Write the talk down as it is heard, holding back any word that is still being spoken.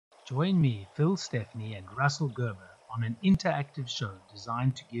Join me, Phil Stephanie, and Russell Gerber on an interactive show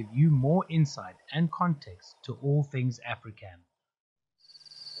designed to give you more insight and context to all things African.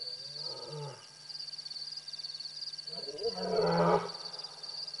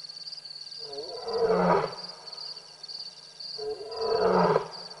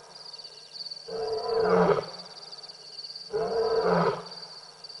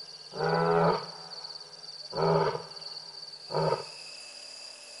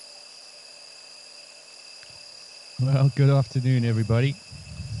 Well, good afternoon, everybody.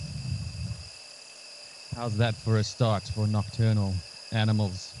 How's that for a start for nocturnal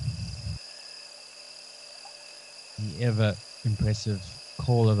animals? The ever impressive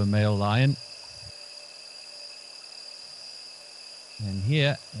call of a male lion. And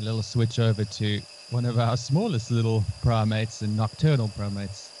here, a little switch over to one of our smallest little primates and nocturnal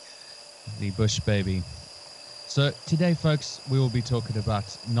primates, the bush baby. So today, folks, we will be talking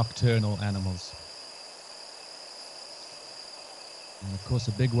about nocturnal animals. And of course,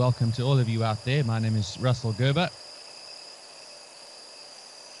 a big welcome to all of you out there. My name is Russell Gerber.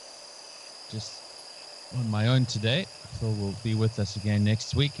 Just on my own today. Phil will be with us again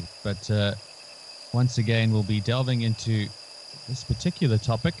next week. But once again, we'll be delving into this particular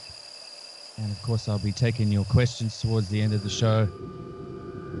topic. And of course, I'll be taking your questions towards the end of the show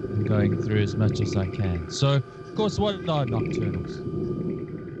and going through as much as I can. So, of course, what are nocturnals?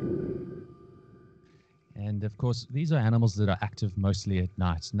 And of course, these are animals that are active mostly at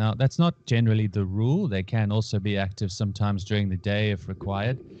night. Now, that's not generally the rule. They can also be active sometimes during the day if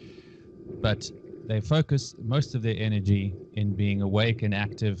required. But they focus most of their energy in being awake and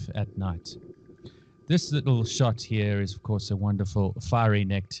active at night. This little shot here is, of course, a wonderful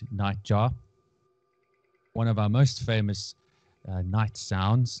fiery-necked nightjar. One of our most famous night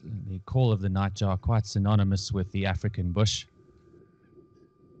sounds, the call of the nightjar, quite synonymous with the African bush.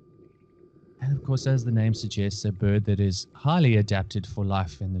 And of course, as the name suggests, a bird that is highly adapted for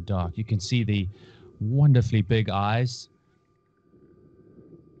life in the dark. You can see the wonderfully big eyes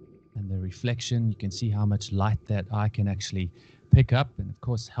and the reflection. You can see how much light that eye can actually pick up, and of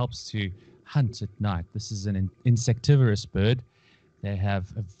course helps to hunt at night. This is an insectivorous bird. They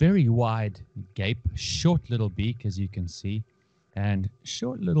have a very wide gape, short little beak, as you can see, and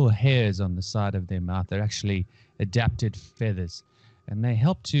short little hairs on the side of their mouth. They're actually adapted feathers, and they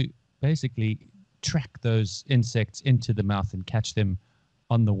help to basically track those insects into the mouth and catch them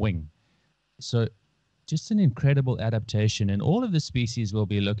on the wing. So just an incredible adaptation. And all of the species we'll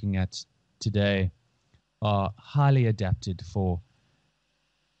be looking at today are highly adapted for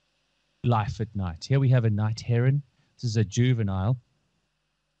life at night. Here we have a night heron. This is a juvenile.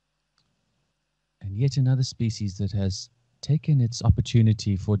 And yet another species that has taken its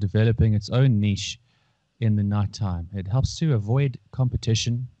opportunity for developing its own niche in the nighttime. It helps to avoid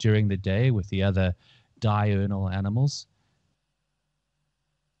competition during the day with the other diurnal animals.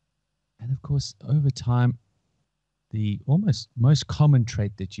 And of course, over time, the almost most common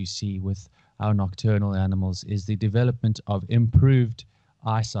trait that you see with our nocturnal animals is the development of improved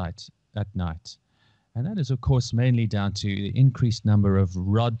eyesight at night. And that is, of course, mainly down to the increased number of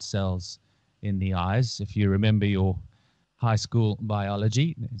rod cells in the eyes. If you remember your high school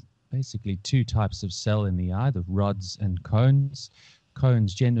biology, basically two types of cell in the eye, the rods and cones.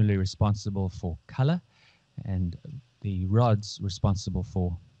 Cones generally responsible for color, and the rods responsible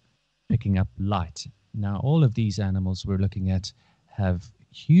for picking up light. Now, all of these animals we're looking at have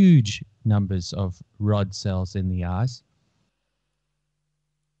huge numbers of rod cells in the eyes,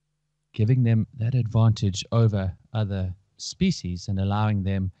 giving them that advantage over other species and allowing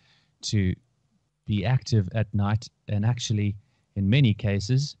them to be active at night and actually, in many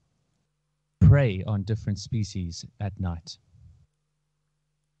cases, prey on different species at night.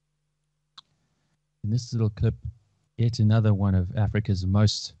 In this little clip, yet another one of Africa's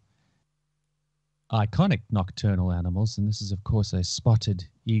most iconic nocturnal animals, and this is, of course, a spotted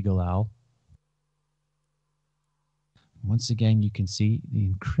eagle owl. Once again, you can see the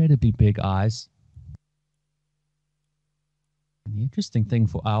incredibly big eyes. And the interesting thing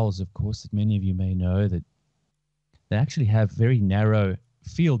for owls, of course, that many of you may know, that they actually have very narrow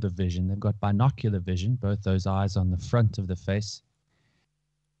field of vision. They've got binocular vision, both those eyes on the front of the face.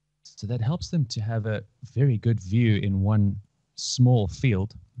 So that helps them to have a very good view in one small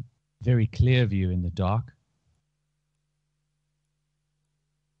field, very clear view in the dark.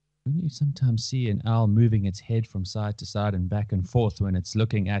 When you sometimes see an owl moving its head from side to side and back and forth when it's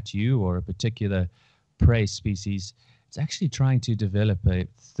looking at you or a particular prey species, it's actually trying to develop a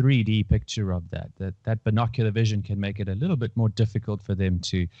 3D picture of that. That binocular vision can make it a little bit more difficult for them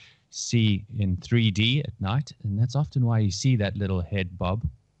to see in 3D at night, and that's often why you see that little head bob.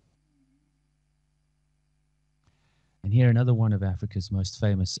 And here another one of Africa's most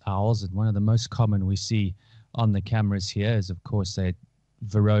famous owls, and one of the most common we see on the cameras here is, of course, a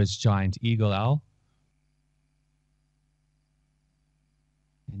Varro's giant eagle owl.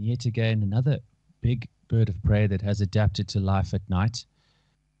 And yet again, another big bird of prey that has adapted to life at night.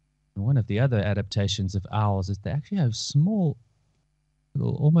 And one of the other adaptations of owls is they actually have small,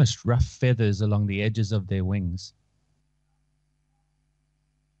 little, almost rough feathers along the edges of their wings.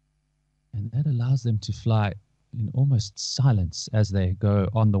 And that allows them to fly in almost silence as they go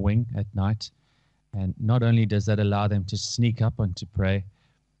on the wing at night. And not only does that allow them to sneak up onto prey,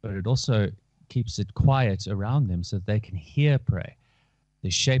 but it also keeps it quiet around them so that they can hear prey. The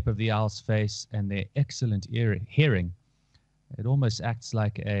shape of the owl's face and their excellent hearing, it almost acts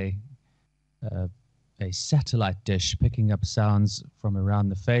like a satellite dish, picking up sounds from around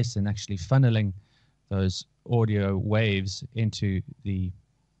the face and actually funneling those audio waves into the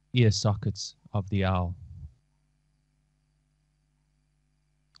ear sockets of the owl.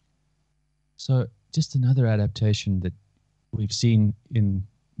 So just another adaptation that we've seen in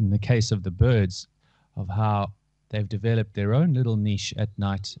the case of the birds, of how they've developed their own little niche at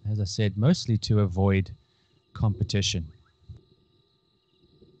night, as I said, mostly to avoid competition.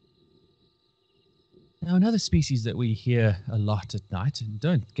 Now, another species that we hear a lot at night and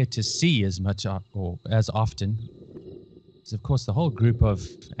don't get to see as much or as often is, of course, the whole group of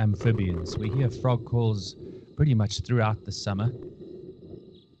amphibians. We hear frog calls pretty much throughout the summer.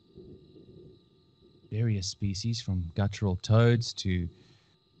 Various species, from guttural toads to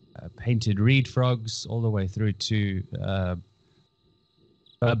painted reed frogs, all the way through to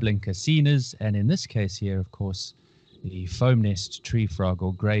bubbling cassinas, and in this case here, of course, the foam nest tree frog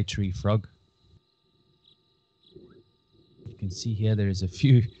or grey tree frog. You can see here there is a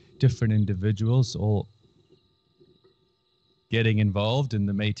few different individuals all getting involved in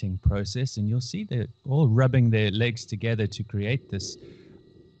the mating process, and you'll see they're all rubbing their legs together to create this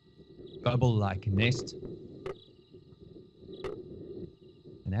bubble-like nest.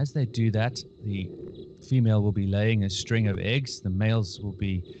 And as they do that, the female will be laying a string of eggs. The males will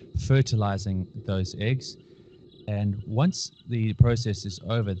be fertilizing those eggs. And once the process is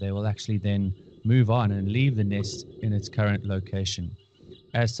over, they will actually then move on and leave the nest in its current location.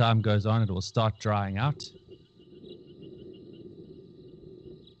 As time goes on, it will start drying out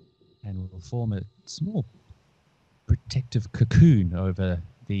and will form a small protective cocoon over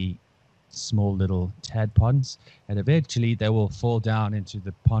the small little tadpods, and eventually they will fall down into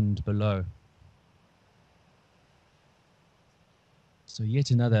the pond below. So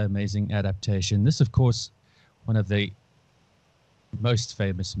yet another amazing adaptation. This, of course, one of the most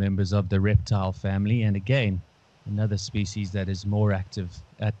famous members of the reptile family, and again, another species that is more active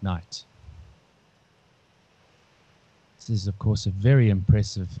at night. This is, of course, a very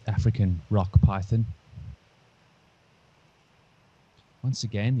impressive African rock python. Once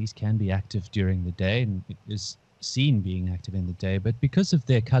again, these can be active during the day, and it is seen being active in the day, but because of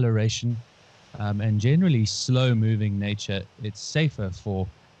their coloration and generally slow-moving nature, it's safer for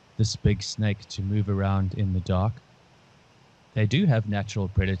this big snake to move around in the dark. They do have natural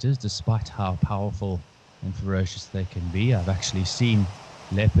predators, despite how powerful and ferocious they can be. I've actually seen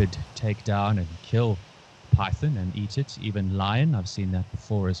leopard take down and kill python and eat it, even lion. I've seen that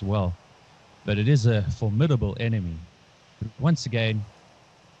before as well. But it is a formidable enemy. Once again,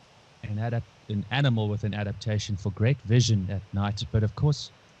 an animal with an adaptation for great vision at night, but of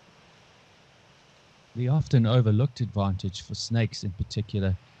course, the often overlooked advantage for snakes in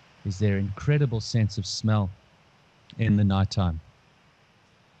particular is their incredible sense of smell in the nighttime.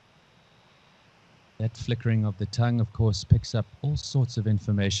 That flickering of the tongue, of course, picks up all sorts of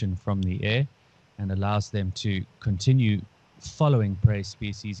information from the air and allows them to continue following prey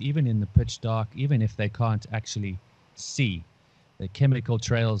species, even in the pitch dark, even if they can't actually see. The chemical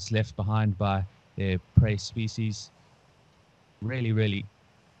trails left behind by their prey species really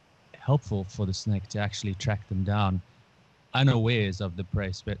helpful for the snake to actually track them down unawares of the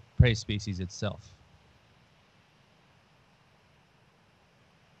prey species itself.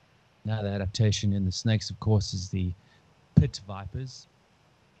 Now, the adaptation in the snakes, of course, is the pit vipers,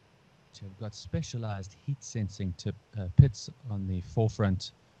 which have got specialized heat sensing pits on the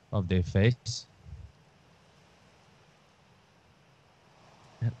forefront of their face.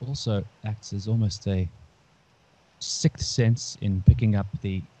 That also acts as almost a sixth sense in picking up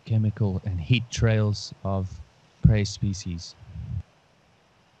the chemical and heat trails of prey species.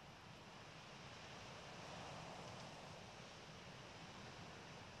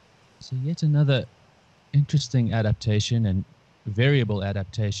 So yet another interesting adaptation and variable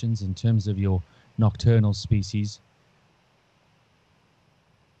adaptations in terms of your nocturnal species.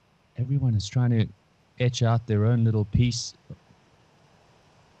 Everyone is trying to etch out their own little piece,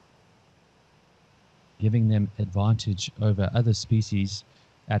 giving them advantage over other species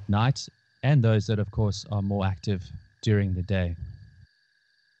at night, and those that, of course, are more active during the day.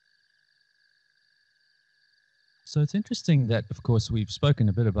 So it's interesting that, of course, we've spoken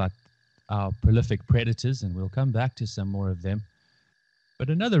a bit about our prolific predators, and we'll come back to some more of them. But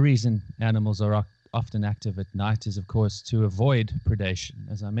another reason animals are often active at night is, of course, to avoid predation.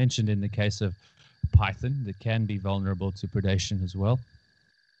 As I mentioned in the case of python, that can be vulnerable to predation as well.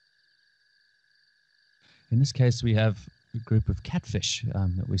 In this case, we have a group of catfish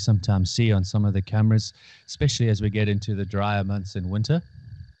that we sometimes see on some of the cameras, especially as we get into the drier months in winter.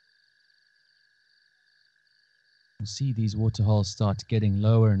 We'll see these water holes start getting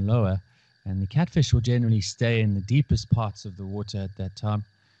lower and lower, and the catfish will generally stay in the deepest parts of the water at that time,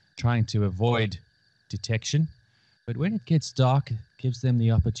 trying to avoid detection. But when it gets dark, it gives them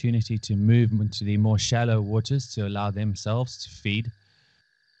the opportunity to move into the more shallow waters to allow themselves to feed.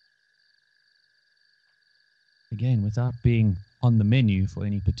 Again, without being on the menu for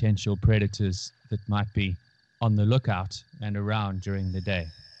any potential predators that might be on the lookout and around during the day.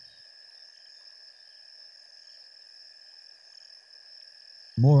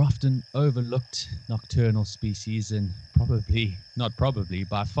 More often overlooked nocturnal species, and by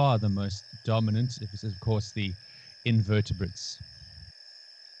far the most dominant, is of course the invertebrates.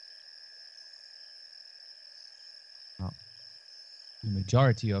 Now, the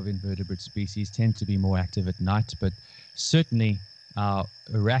majority of invertebrate species tend to be more active at night, but certainly our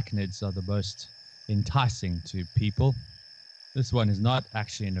arachnids are the most enticing to people. This one is not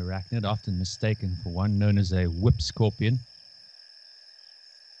actually an arachnid, often mistaken for one, known as a whip scorpion.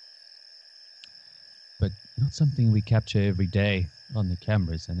 But not something we capture every day on the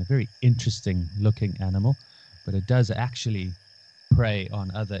cameras, and a very interesting looking animal, but it does actually prey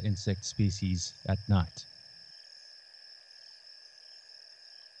on other insect species at night.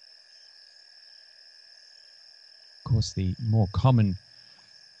 Of course, the more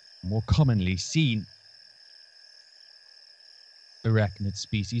commonly seen arachnid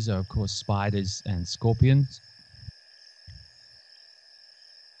species are, of course, spiders and scorpions.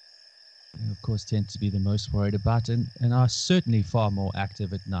 They, of course, tend to be the most worried about and are certainly far more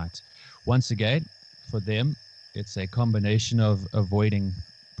active at night. Once again, for them, it's a combination of avoiding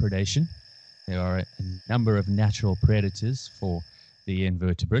predation. There are a number of natural predators for the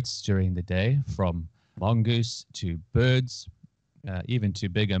invertebrates during the day, from mongoose to birds, even to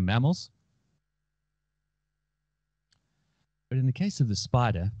bigger mammals. But in the case of the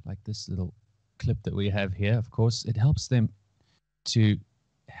spider, like this little clip that we have here, of course, it helps them to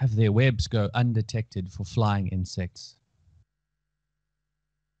have their webs go undetected for flying insects.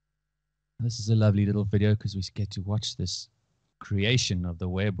 This is a lovely little video because we get to watch this creation of the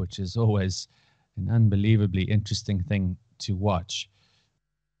web, which is always an unbelievably interesting thing to watch.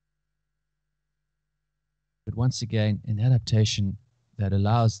 But once again, an adaptation that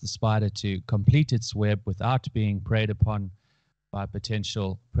allows the spider to complete its web without being preyed upon by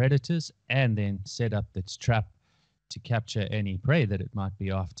potential predators, and then set up its trap to capture any prey that it might be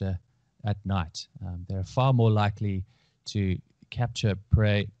after at night. They're far more likely to capture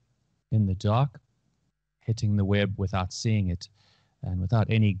prey in the dark, hitting the web without seeing it, and without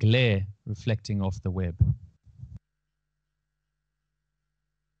any glare reflecting off the web.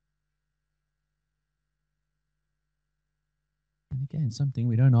 And again, something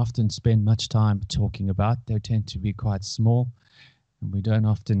we don't often spend much time talking about. They tend to be quite small, and we don't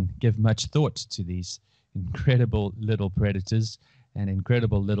often give much thought to these incredible little predators and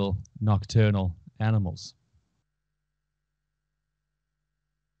incredible little nocturnal animals.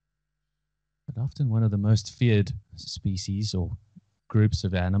 But often one of the most feared species or groups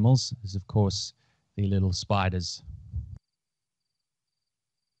of animals is, of course, the little spiders.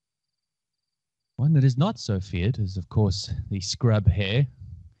 One that is not so feared is, of course, the scrub hare.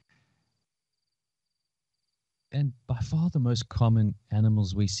 And by far the most common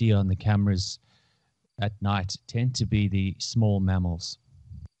animals we see on the cameras at night tend to be the small mammals.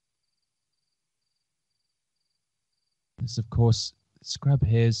 This, of course, scrub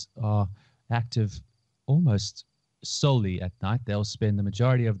hares are active almost solely at night. They'll spend the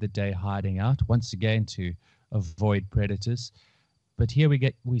majority of the day hiding out, once again to avoid predators. But here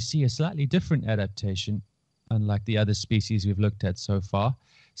we see a slightly different adaptation, unlike the other species we've looked at so far.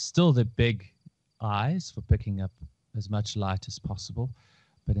 Still the big eyes for picking up as much light as possible.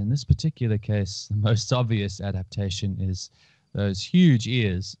 But in this particular case, the most obvious adaptation is those huge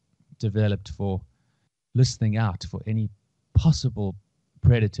ears developed for listening out for any possible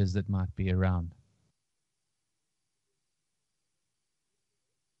predators that might be around.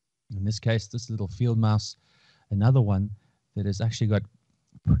 In this case, this little field mouse, another one that has actually got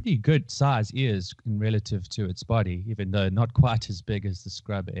pretty good size ears in relative to its body, even though not quite as big as the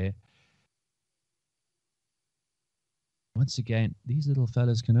scrub air. Once again, these little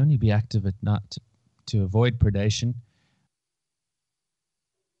fellas can only be active at night to avoid predation.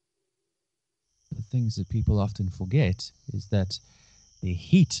 The things that people often forget is that the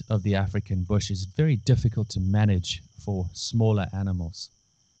heat of the African bush is very difficult to manage for smaller animals.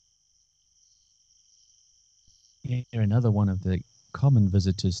 Here, another one of the common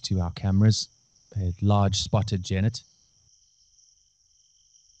visitors to our cameras, a large spotted genet.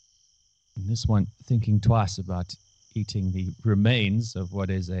 And this one thinking twice about eating the remains of what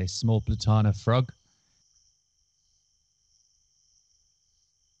is a small platana frog.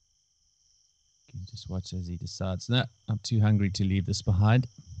 You can just watch as he decides, no, I'm too hungry to leave this behind.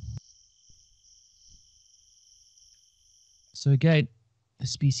 So again, a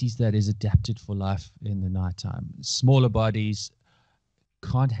species that is adapted for life in the nighttime. Smaller bodies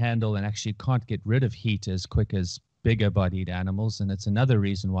can't handle and actually can't get rid of heat as quick as bigger bodied animals. And it's another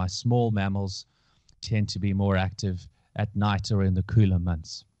reason why small mammals tend to be more active at night or in the cooler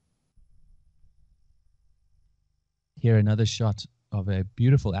months. Here another shot of a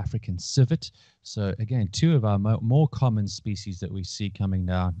beautiful African civet. So again, two of our more common species that we see coming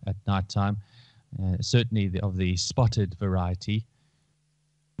down at nighttime, certainly of the spotted variety.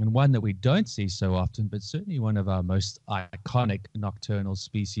 And one that we don't see so often, but certainly one of our most iconic nocturnal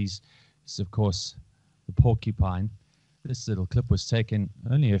species is, of course, the porcupine. This little clip was taken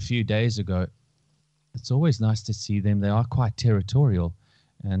only a few days ago. It's always nice to see them. They are quite territorial,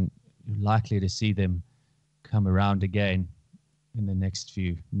 and you're likely to see them come around again in the next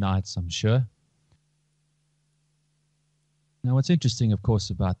few nights, I'm sure. Now, what's interesting, of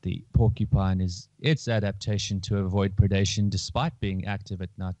course, about the porcupine is its adaptation to avoid predation, despite being active at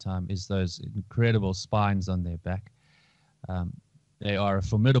nighttime, is those incredible spines on their back. They are a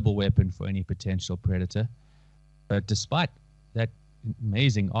formidable weapon for any potential predator. But despite that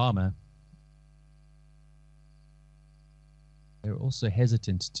amazing armor, they're also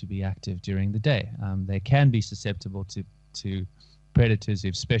hesitant to be active during the day. They can be susceptible to predators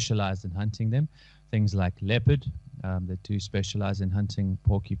who've specialized in hunting them, things like leopard, that do specialize in hunting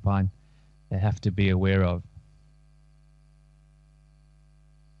porcupine, they have to be aware of.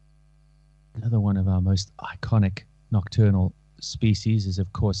 Another one of our most iconic nocturnal species is,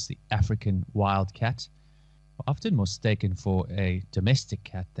 of course, the African wildcat. Often mistaken for a domestic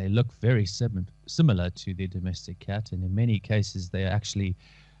cat, they look very similar to the domestic cat, and in many cases they are actually,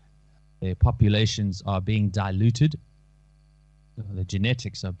 their populations are being diluted. The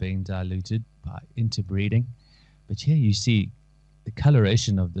genetics are being diluted by interbreeding. But here you see the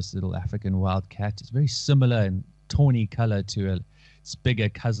coloration of this little African wildcat. It's very similar in tawny color to its bigger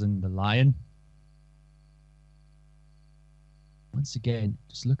cousin, the lion. Once again,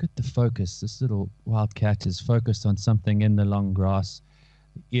 just look at the focus. This little wildcat is focused on something in the long grass.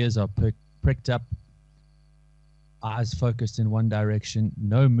 The ears are pricked up, eyes focused in one direction,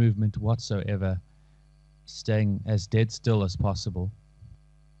 no movement whatsoever, staying as dead still as possible.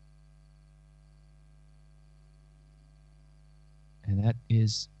 And that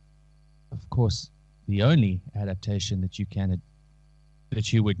is, of course, the only adaptation that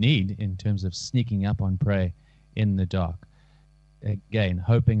you would need in terms of sneaking up on prey in the dark. Again,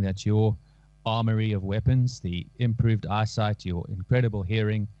 hoping that your armory of weapons, the improved eyesight, your incredible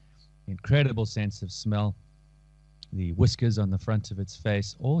hearing, incredible sense of smell, the whiskers on the front of its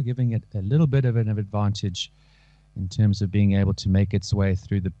face, all giving it a little bit of an advantage in terms of being able to make its way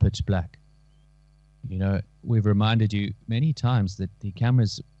through the pitch black. You know, we've reminded you many times that the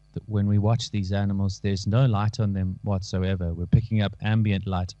cameras, that when we watch these animals, there's no light on them whatsoever. We're picking up ambient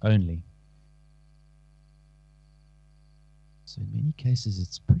light only. So in many cases,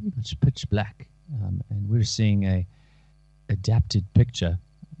 it's pretty much pitch black, and we're seeing a adapted picture,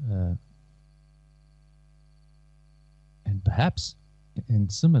 and perhaps in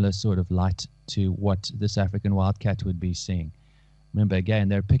similar sort of light to what this African wildcat would be seeing. Remember, again,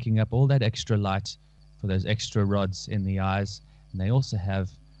 they're picking up all that extra light for those extra rods in the eyes, and they also have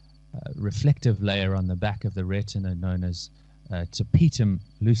a reflective layer on the back of the retina known as tapetum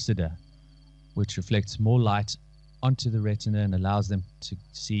lucida, which reflects more light onto the retina and allows them to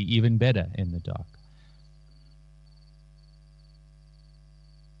see even better in the dark.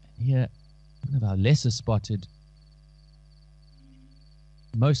 And here, one of our lesser spotted,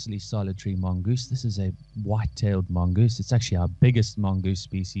 mostly solitary mongoose. This is a white-tailed mongoose. It's actually our biggest mongoose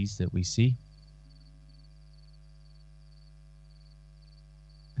species that we see.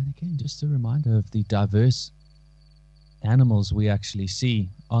 And again, just a reminder of the diverse animals we actually see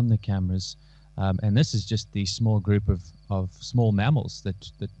on the cameras. And this is just the small group of small mammals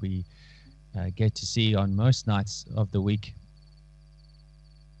that we get to see on most nights of the week.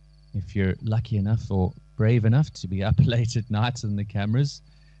 If you're lucky enough or brave enough to be up late at night on the cameras,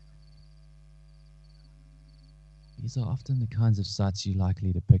 these are often the kinds of sights you're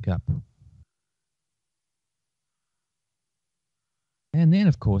likely to pick up. And then,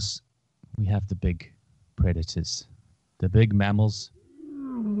 of course, we have the big predators, the big mammals.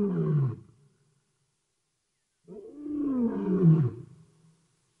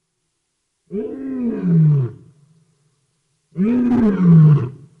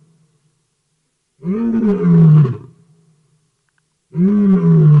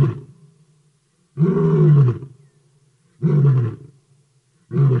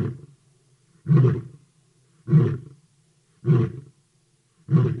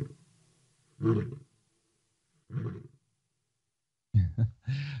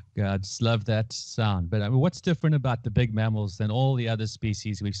 I just love that sound. But I mean, what's different about the big mammals than all the other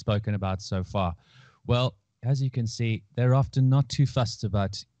species we've spoken about so far? Well, as you can see, they're often not too fussed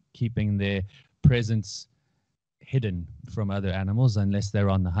about keeping their presence hidden from other animals unless they're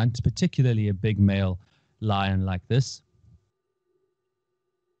on the hunt, particularly a big male lion like this.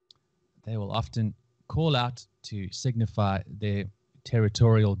 They will often call out to signify their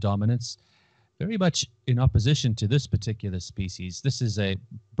territorial dominance, very much in opposition to this particular species. This is a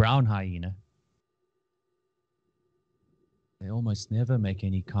brown hyena. They almost never make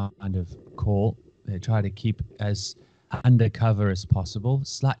any kind of call. They try to keep as undercover as possible,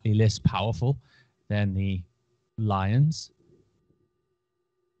 slightly less powerful than the lions.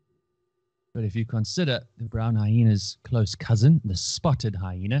 But if you consider the brown hyena's close cousin, the spotted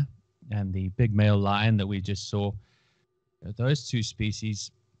hyena, and the big male lion that we just saw, those two species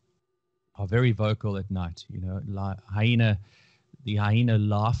are very vocal at night. You know, the hyena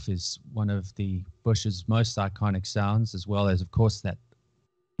laugh is one of the bush's most iconic sounds, as well as, of course, that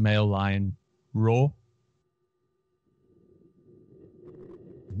male lion roar.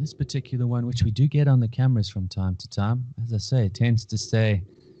 And this particular one, which we do get on the cameras from time to time, as I say, it tends to stay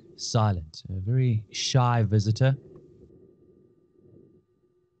silent, a very shy visitor.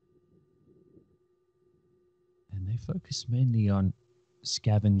 And they focus mainly on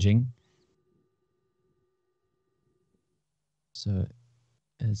scavenging. So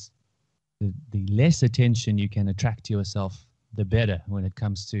as the less attention you can attract to yourself, the better when it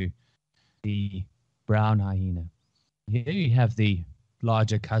comes to the brown hyena. Here you have the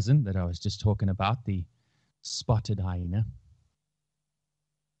larger cousin that I was just talking about, the spotted hyena.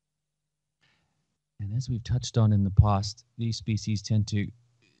 And as we've touched on in the past, these species tend to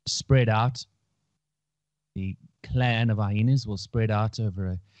spread out. The clan of hyenas will spread out over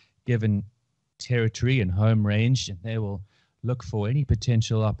a given territory and home range, and they will look for any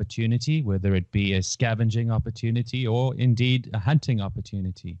potential opportunity, whether it be a scavenging opportunity or indeed a hunting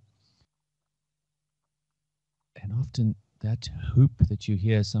opportunity. And often that whoop that you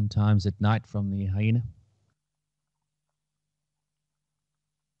hear sometimes at night from the hyena,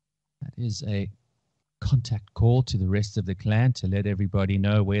 that is a contact call to the rest of the clan to let everybody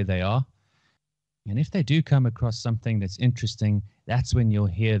know where they are. And if they do come across something that's interesting, that's when you'll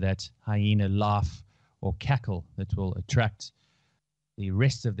hear that hyena laugh or cackle that will attract the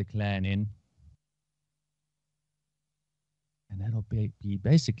rest of the clan in. And that'll be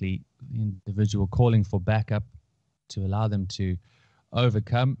basically the individual calling for backup to allow them to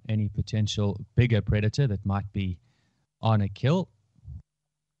overcome any potential bigger predator that might be on a kill.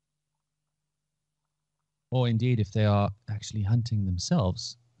 Or indeed, if they are actually hunting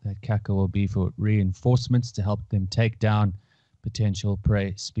themselves, that cackle will be for reinforcements to help them take down potential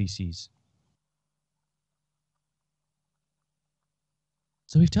prey species.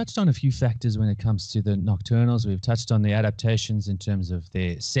 So we've touched on a few factors when it comes to the nocturnals. We've touched on the adaptations in terms of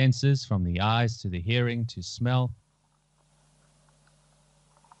their senses, from the eyes to the hearing to smell.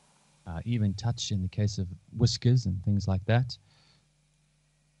 Even touch in the case of whiskers and things like that.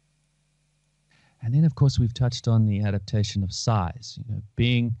 And then, of course, we've touched on the adaptation of size. You know,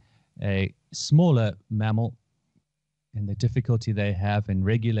 being a smaller mammal and the difficulty they have in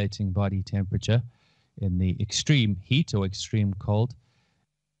regulating body temperature in the extreme heat or extreme cold,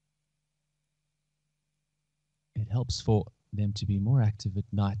 it helps for them to be more active at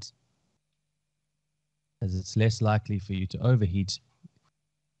night, as it's less likely for you to overheat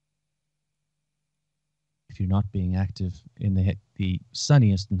if you're not being active in the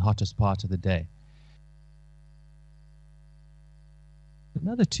sunniest and hottest part of the day.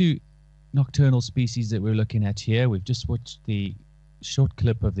 Another two nocturnal species that we're looking at here, we've just watched the short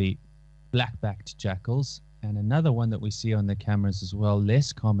clip of the black-backed jackals, And another one that we see on the cameras as well,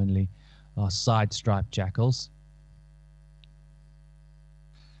 less commonly, are side-striped jackals.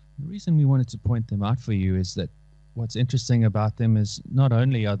 The reason we wanted to point them out for you is that what's interesting about them is not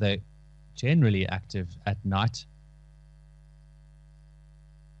only are they generally active at night,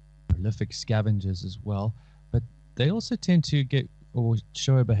 prolific scavengers as well, but they also tend to get or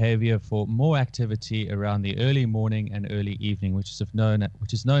show a behavior for more activity around the early morning and early evening, which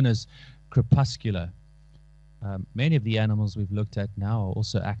is known as crepuscular. Many of the animals we've looked at now are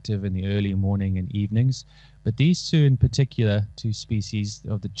also active in the early morning and evenings, but these two in particular, two species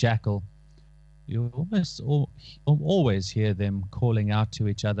of the jackal, you always hear them calling out to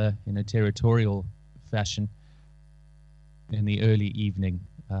each other in a territorial fashion in the early evening.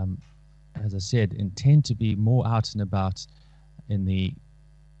 As I said, intend to be more out and about in the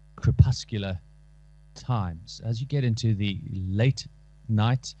crepuscular times. As you get into the late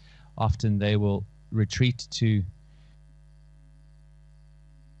night, often they will retreat to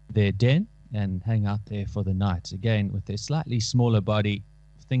their den and hang out there for the night. Again, with their slightly smaller body,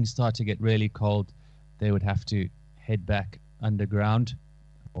 if things start to get really cold, they would have to head back underground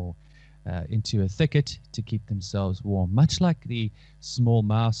or into a thicket to keep themselves warm. Much like the small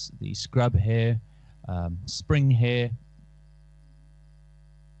mouse, the scrub hare, spring hare,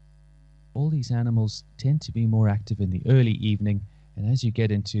 all these animals tend to be more active in the early evening, and as you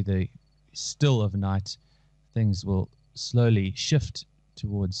get into the still of night, things will slowly shift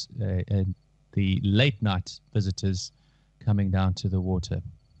towards the late night visitors coming down to the water.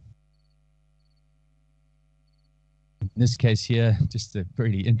 In this case here, just a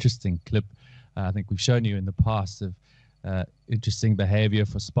pretty interesting clip. I think we've shown you in the past of interesting behavior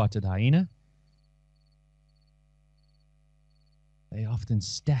for spotted hyena. They often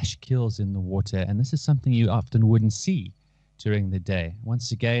stash kills in the water, and this is something you often wouldn't see during the day.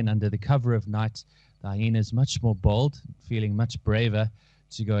 Once again, under the cover of night, the hyena is much more bold, feeling much braver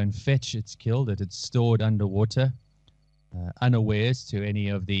to go and fetch its kill that it's stored underwater, unawares to any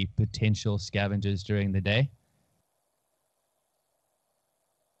of the potential scavengers during the day.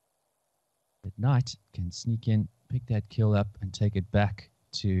 At night, it can sneak in, pick that kill up, and take it back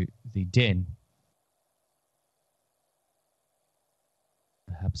to the den.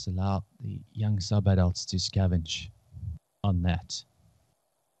 Perhaps allow the young subadults to scavenge on that.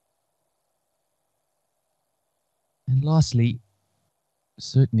 And lastly,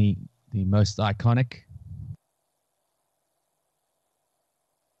 certainly the most iconic,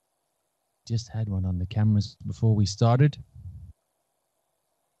 just had one on the cameras before we started.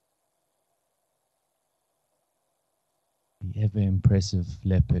 The ever impressive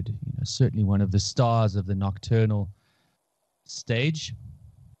leopard, certainly one of the stars of the nocturnal stage.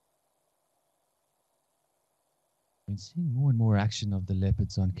 Been seeing more and more action of the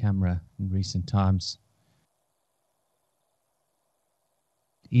leopards on camera in recent times.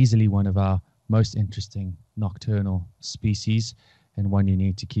 Easily one of our most interesting nocturnal species, and one you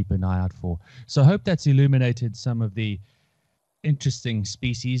need to keep an eye out for. So I hope that's illuminated some of the interesting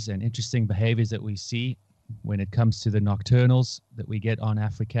species and interesting behaviors that we see when it comes to the nocturnals that we get on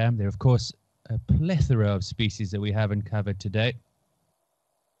Africam. There are, of course, a plethora of species that we haven't covered today.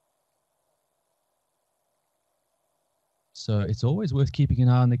 So it's always worth keeping an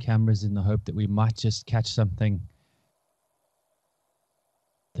eye on the cameras in the hope that we might just catch something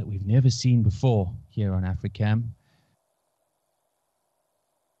that we've never seen before here on Africam.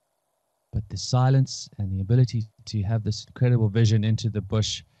 But the silence and the ability to have this incredible vision into the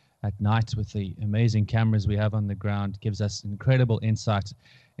bush at night with the amazing cameras we have on the ground gives us incredible insight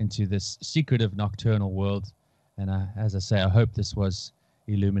into this secretive nocturnal world. And as I say, I hope this was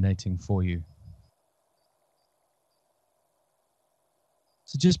illuminating for you.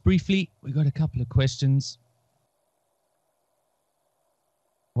 So just briefly, we got a couple of questions.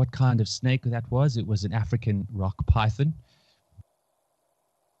 What kind of snake that was? It was an African rock python.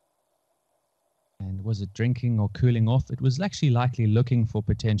 And was it drinking or cooling off? It was actually likely looking for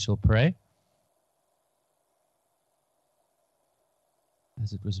potential prey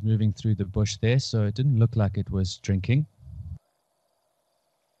as it was moving through the bush there, so it didn't look like it was drinking.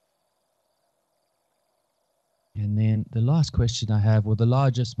 And then the last question I have, will the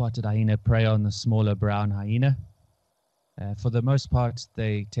larger spotted hyena prey on the smaller brown hyena? For the most part,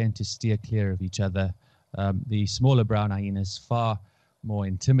 they tend to steer clear of each other. The smaller brown hyena is far more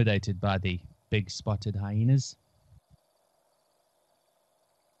intimidated by the big spotted hyenas.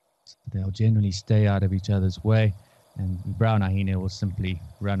 So they'll generally stay out of each other's way, and the brown hyena will simply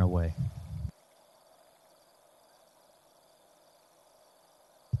run away.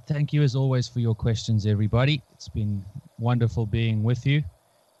 Thank you as always for your questions, everybody. It's been wonderful being with you.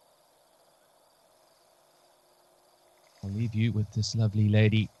 I'll leave you with this lovely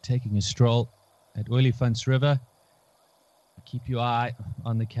lady taking a stroll at Olifants River. Keep your eye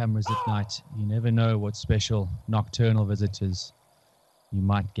on the cameras at night. You never know what special nocturnal visitors you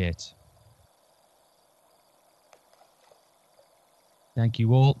might get. Thank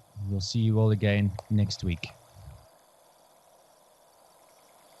you all. We'll see you all again next week.